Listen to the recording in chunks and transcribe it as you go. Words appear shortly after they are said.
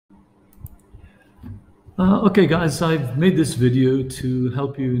Okay, guys, I've made this video to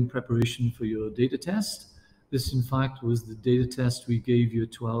help you in preparation for your data test. This, in fact, was the data test we gave your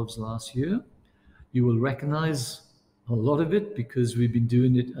 12s last year. You will recognize a lot of it because we've been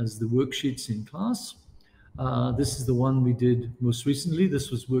doing it as the worksheets in class. This is the one we did most recently. This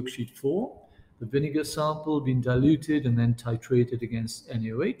was worksheet 4. The vinegar sample being diluted and then titrated against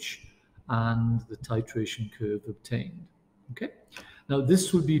NaOH and the titration curve obtained. Okay. Now,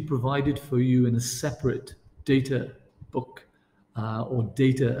 this will be provided for you in a separate data book or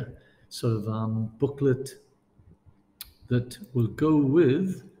data sort of booklet that will go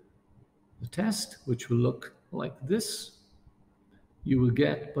with the test, which will look like this. You will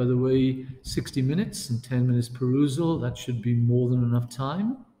get, by the way, 60 minutes and 10 minutes perusal. That should be more than enough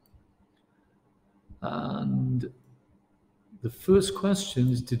time. And the first question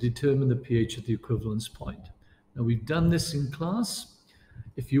is to determine the pH at the equivalence point. Now, we've done this in class.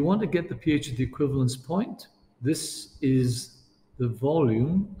 If you want to get the pH at the equivalence point, this is the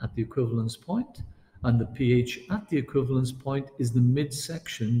volume at the equivalence point, and the pH at the equivalence point is the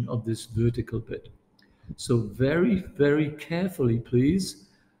midsection of this vertical bit. So very, very carefully, please,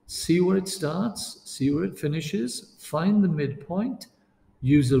 see where it starts, see where it finishes, find the midpoint,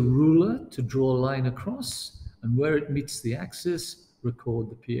 use a ruler to draw a line across, and where it meets the axis, record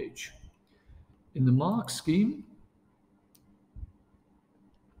the pH. In the mark scheme,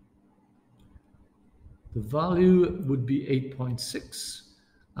 the value would be 8.6,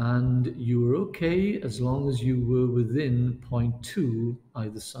 and you were okay as long as you were within 0.2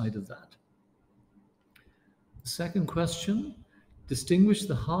 either side of that. The second question, distinguish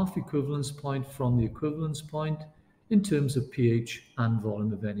the half equivalence point from the equivalence point in terms of pH and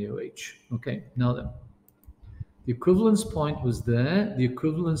volume of NaOH. Okay, now then, the equivalence point was there. The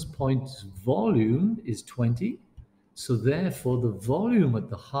equivalence point's volume is 20. So therefore, the volume at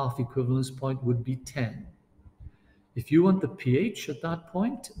the half equivalence point would be 10. If you want the pH at that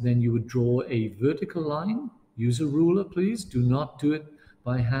point, then you would draw a vertical line. Use a ruler, please. Do not do it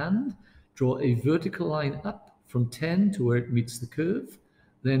by hand. Draw a vertical line up from 10 to where it meets the curve.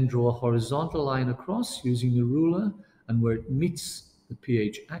 Then draw a horizontal line across using the ruler, and where it meets the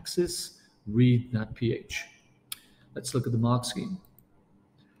pH axis, read that pH. Let's look at the mark scheme.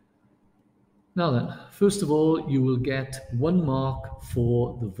 Now then, first of all, you will get 1 mark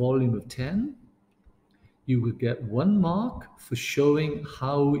for the volume of 10. You will get 1 mark for showing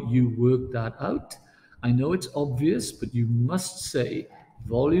how you work that out. I know it's obvious, but you must say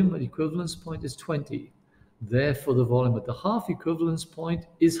volume at equivalence point is 20. Therefore, the volume at the half equivalence point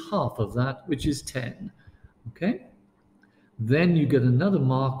is half of that, which is 10. Okay? Then you get another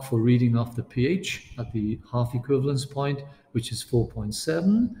mark for reading off the pH at the half equivalence point, which is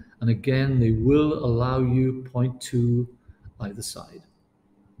 4.7. And again, they will allow you 0.2 either side.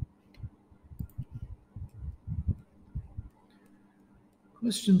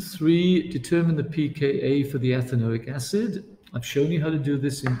 Question 3, determine the pKa for the ethanoic acid. I've shown you how to do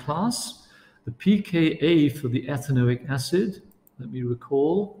this in class. The pKa for the ethanoic acid, let me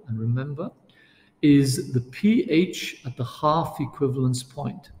recall and remember, is the pH at the half equivalence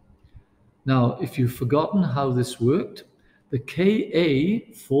point. Now, if you've forgotten how this worked, the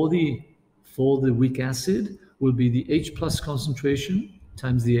Ka for the weak acid will be the H plus concentration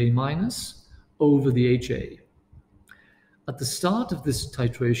times the A minus over the HA. At the start of this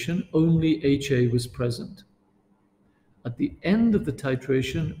titration, only HA was present. At the end of the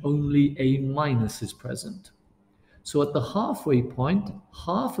titration, only A minus is present. So at the halfway point,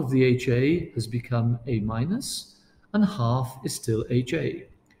 half of the HA has become A minus and half is still HA.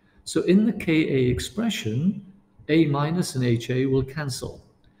 So in the Ka expression, A minus and HA will cancel.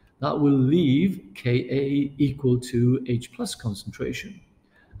 That will leave Ka equal to H plus concentration.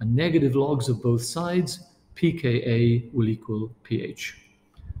 And negative logs of both sides, pKa will equal pH.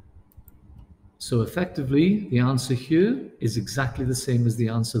 So effectively, the answer here is exactly the same as the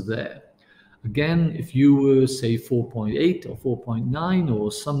answer there. Again, if you were, say, 4.8 or 4.9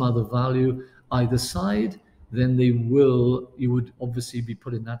 or some other value either side, then you would obviously be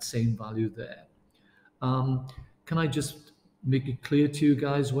putting that same value there. Can I just make it clear to you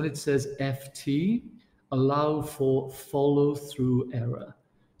guys, when it says FT, allow for follow-through error.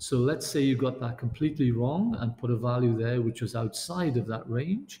 So let's say you got that completely wrong and put a value there which was outside of that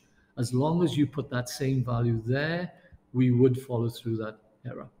range. As long as you put that same value there, we would follow through that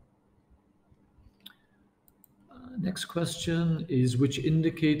error. Next question is, which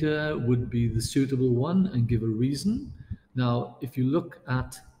indicator would be the suitable one, and give a reason. Now, if you look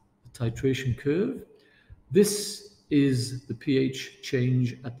at the titration curve, this is the pH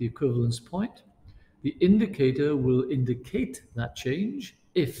change at the equivalence point. The indicator will indicate that change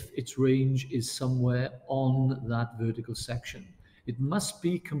if its range is somewhere on that vertical section. It must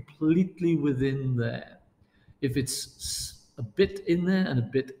be completely within there. If it's a bit in there and a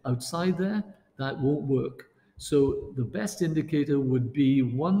bit outside there, that won't work. So the best indicator would be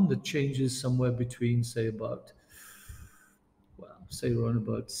one that changes somewhere between, say, about, well, say around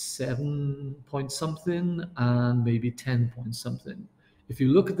about 7 point something and maybe 10 point something. If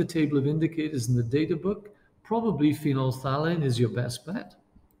you look at the table of indicators in the data book, probably phenolphthalein is your best bet.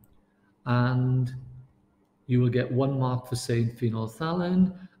 And you will get 1 mark for saying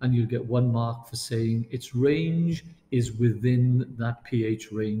phenolphthalein, and you'll get 1 mark for saying its range is within that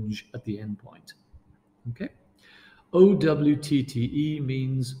pH range at the endpoint. Okay? OWTTE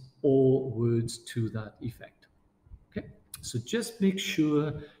means all words to that effect. Okay? So just make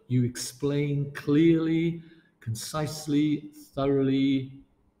sure you explain clearly, concisely, thoroughly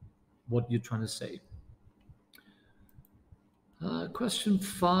what you're trying to say. Question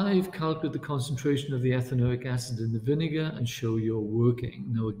 5, calculate the concentration of the ethanoic acid in the vinegar and show your working.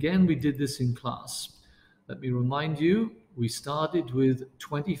 Now again, we did this in class. Let me remind you, we started with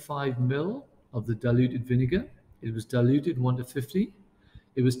 25 ml of the diluted vinegar. It was diluted 1 to 50.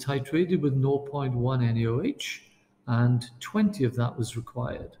 It was titrated with 0.1 NaOH, and 20 of that was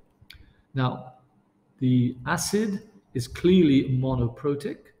required. Now, the acid is clearly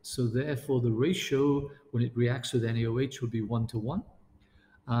monoprotic, so therefore the ratio when it reacts with NaOH will be 1 to 1.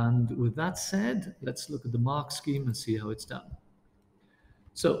 And with that said, let's look at the mark scheme and see how it's done.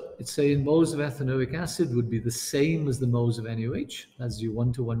 So it's saying moles of ethanoic acid would be the same as the moles of NaOH. That's your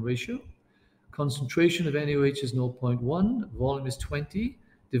 1 to 1 ratio. Concentration of NaOH is 0.1, volume is 20,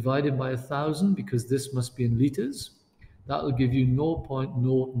 divided by 1,000, because this must be in liters. That will give you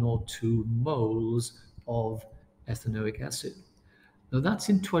 0.002 moles of ethanoic acid. Now that's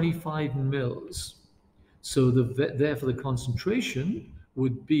in 25 mils. So therefore the concentration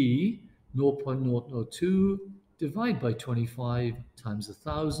would be 0.002 divided by 25 times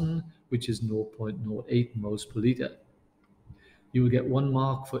 1,000, which is 0.08 moles per liter. You will get 1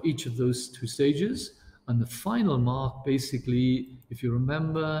 mark for each of those 2 stages. And the final mark, basically, if you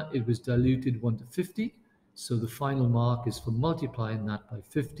remember, it was diluted 1 to 50. So the final mark is for multiplying that by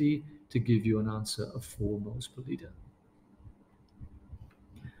 50 to give you an answer of 4 moles per liter.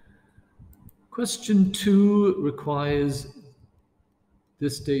 Question 2 requires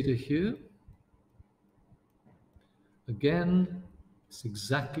this data here. Again, it's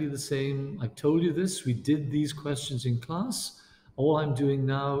exactly the same. I've told you this. We did these questions in class. All I'm doing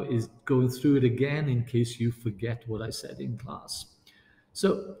now is going through it again in case you forget what I said in class.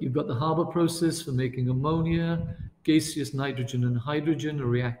 So you've got the Haber process for making ammonia. Gaseous nitrogen and hydrogen are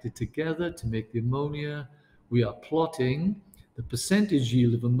reacted together to make the ammonia. We are plotting the percentage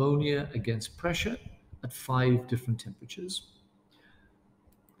yield of ammonia against pressure at 5 different temperatures.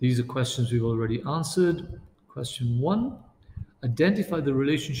 These are questions we've already answered. Question 1, identify the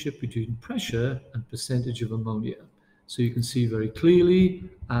relationship between pressure and percentage of ammonia. So you can see very clearly,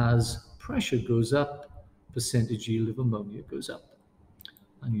 as pressure goes up, percentage yield of ammonia goes up.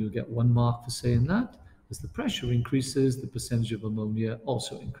 And you'll get 1 mark for saying that. As the pressure increases, the percentage of ammonia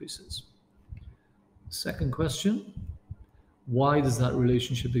also increases. Second question, why does that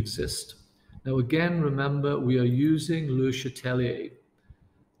relationship exist? Now again, remember, we are using Le Chatelier.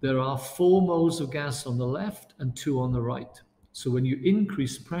 There are 4 moles of gas on the left and 2 on the right. So when you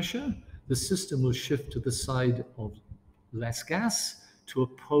increase pressure, the system will shift to the side of less gas to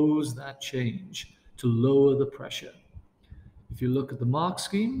oppose that change, to lower the pressure. If you look at the mark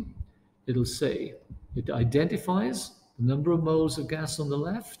scheme, it'll say, it identifies the number of moles of gas on the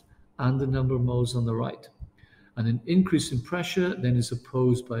left and the number of moles on the right. And an increase in pressure then is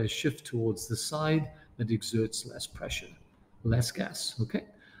opposed by a shift towards the side that exerts less pressure, less gas, okay?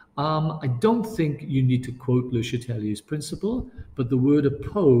 I don't think you need to quote Le Chatelier's principle, but the word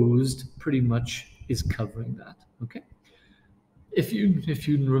opposed pretty much is covering that, okay? If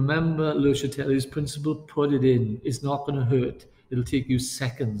you remember Le Chatelier's principle, put it in. It's not going to hurt. It'll take you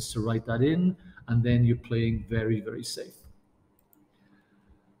seconds to write that in, and then you're playing very, very safe.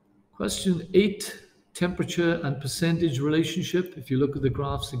 Question 8, temperature and percentage relationship. If you look at the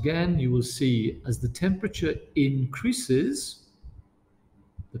graphs again, you will see as the temperature increases,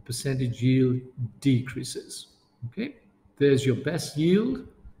 the percentage yield decreases. Okay, there's your best yield.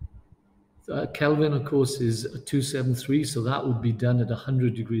 Kelvin, of course, is 273, so that would be done at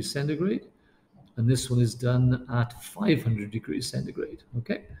 100 degrees centigrade. And this one is done at 500 degrees centigrade.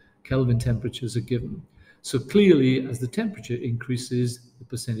 Okay, Kelvin temperatures are given. So clearly, as the temperature increases, the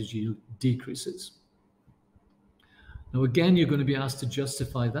percentage yield decreases. Now again, you're going to be asked to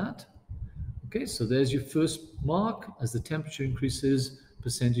justify that. Okay, so there's your first mark. As the temperature increases,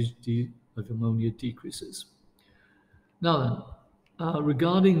 percentage of ammonia decreases. Now then,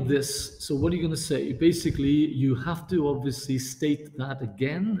 regarding this, so what are you going to say? Basically, you have to obviously state that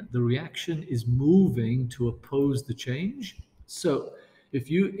again, the reaction is moving to oppose the change. So if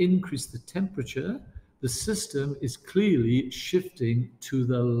you increase the temperature, the system is clearly shifting to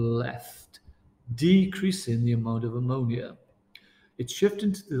the left, decreasing the amount of ammonia. It's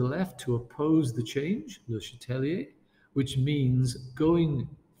shifting to the left to oppose the change, Le Chatelier, which means going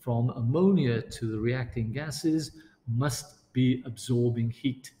from ammonia to the reacting gases must be absorbing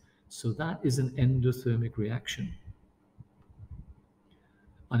heat. So that is an endothermic reaction.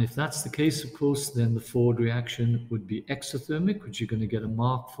 And if that's the case, of course, then the forward reaction would be exothermic, which you're going to get a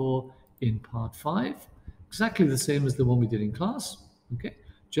mark for in part 5. Exactly the same as the one we did in class. Okay,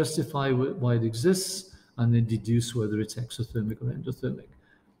 justify why it exists and then deduce whether it's exothermic or endothermic.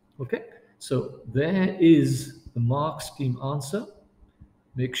 Okay, so there is the mark scheme answer.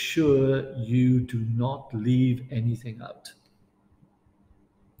 Make sure you do not leave anything out.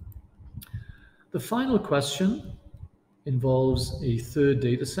 The final question involves a third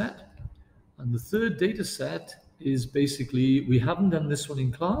data set. And the third data set is basically, we haven't done this one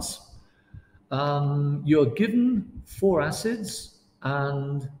in class. You're given 4 acids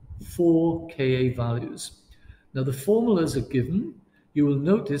and 4 Ka values. Now the formulas are given. You will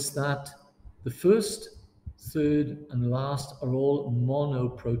notice that the first, third, and last are all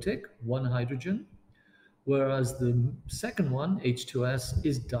monoprotic, 1 hydrogen, whereas the second one, H2S,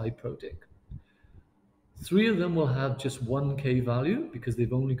 is diprotic. 3 of them will have just 1 K value because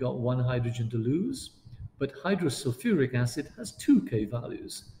they've only got 1 hydrogen to lose, but hydrosulfuric acid has 2 K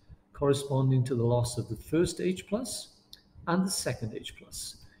values, corresponding to the loss of the first H plus and the second H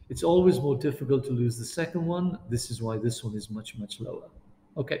plus. It's always more difficult to lose the second one. This is why this one is much, much lower.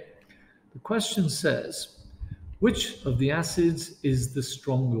 Okay, the question says, which of the acids is the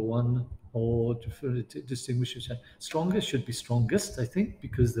stronger one, or to distinguish which? Stronger should be strongest, I think,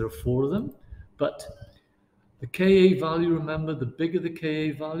 because there are 4 of them, but the Ka value, remember, the bigger the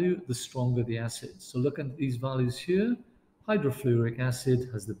Ka value, the stronger the acid. So look at these values here. Hydrofluoric acid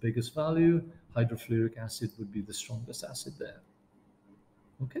has the biggest value. Hydrofluoric acid would be the strongest acid there.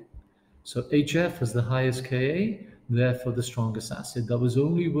 Okay, so HF has the highest Ka, therefore the strongest acid. That was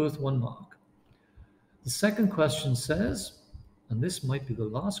only worth 1 mark. The second question says, and this might be the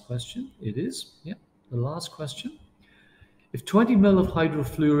last question. It is, yeah, the last question. If 20 ml of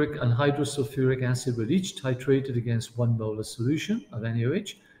hydrofluoric and hydrosulfuric acid were each titrated against 1 molar solution of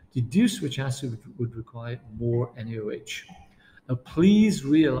NaOH, deduce which acid would require more NaOH. Now, please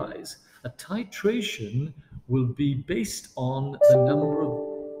realize a titration will be based on the number of...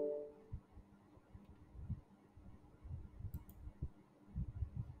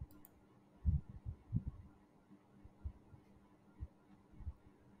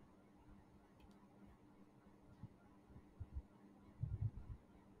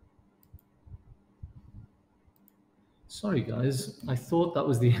 Sorry, guys, I thought that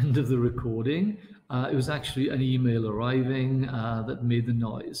was the end of the recording. It was actually an email arriving that made the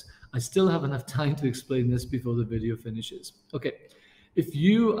noise. I still have enough time to explain this before the video finishes. Okay, if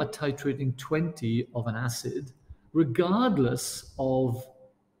you are titrating 20 of an acid, regardless of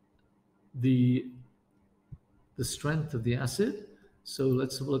the strength of the acid, so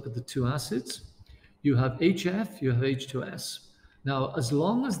let's have a look at the 2 acids. You have HF, you have H2S. Now, as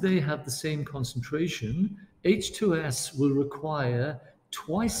long as they have the same concentration, H2S will require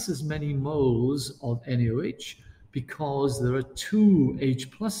twice as many moles of NaOH because there are 2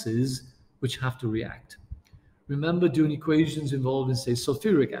 H pluses which have to react. Remember doing equations involving, say,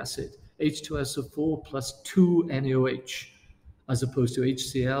 sulfuric acid, H2SO4 plus 2 NaOH, as opposed to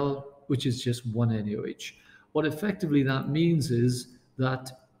HCl, which is just 1 NaOH. What effectively that means is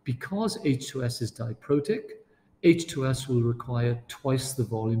that because H2S is diprotic, H2S will require twice the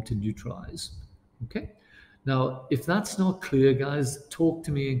volume to neutralize. Okay? Now, if that's not clear, guys, talk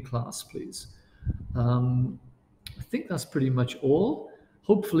to me in class, please. I think that's pretty much all.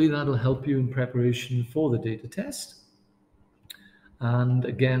 Hopefully that'll help you in preparation for the data test. And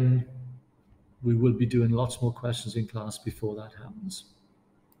again, we will be doing lots more questions in class before that happens.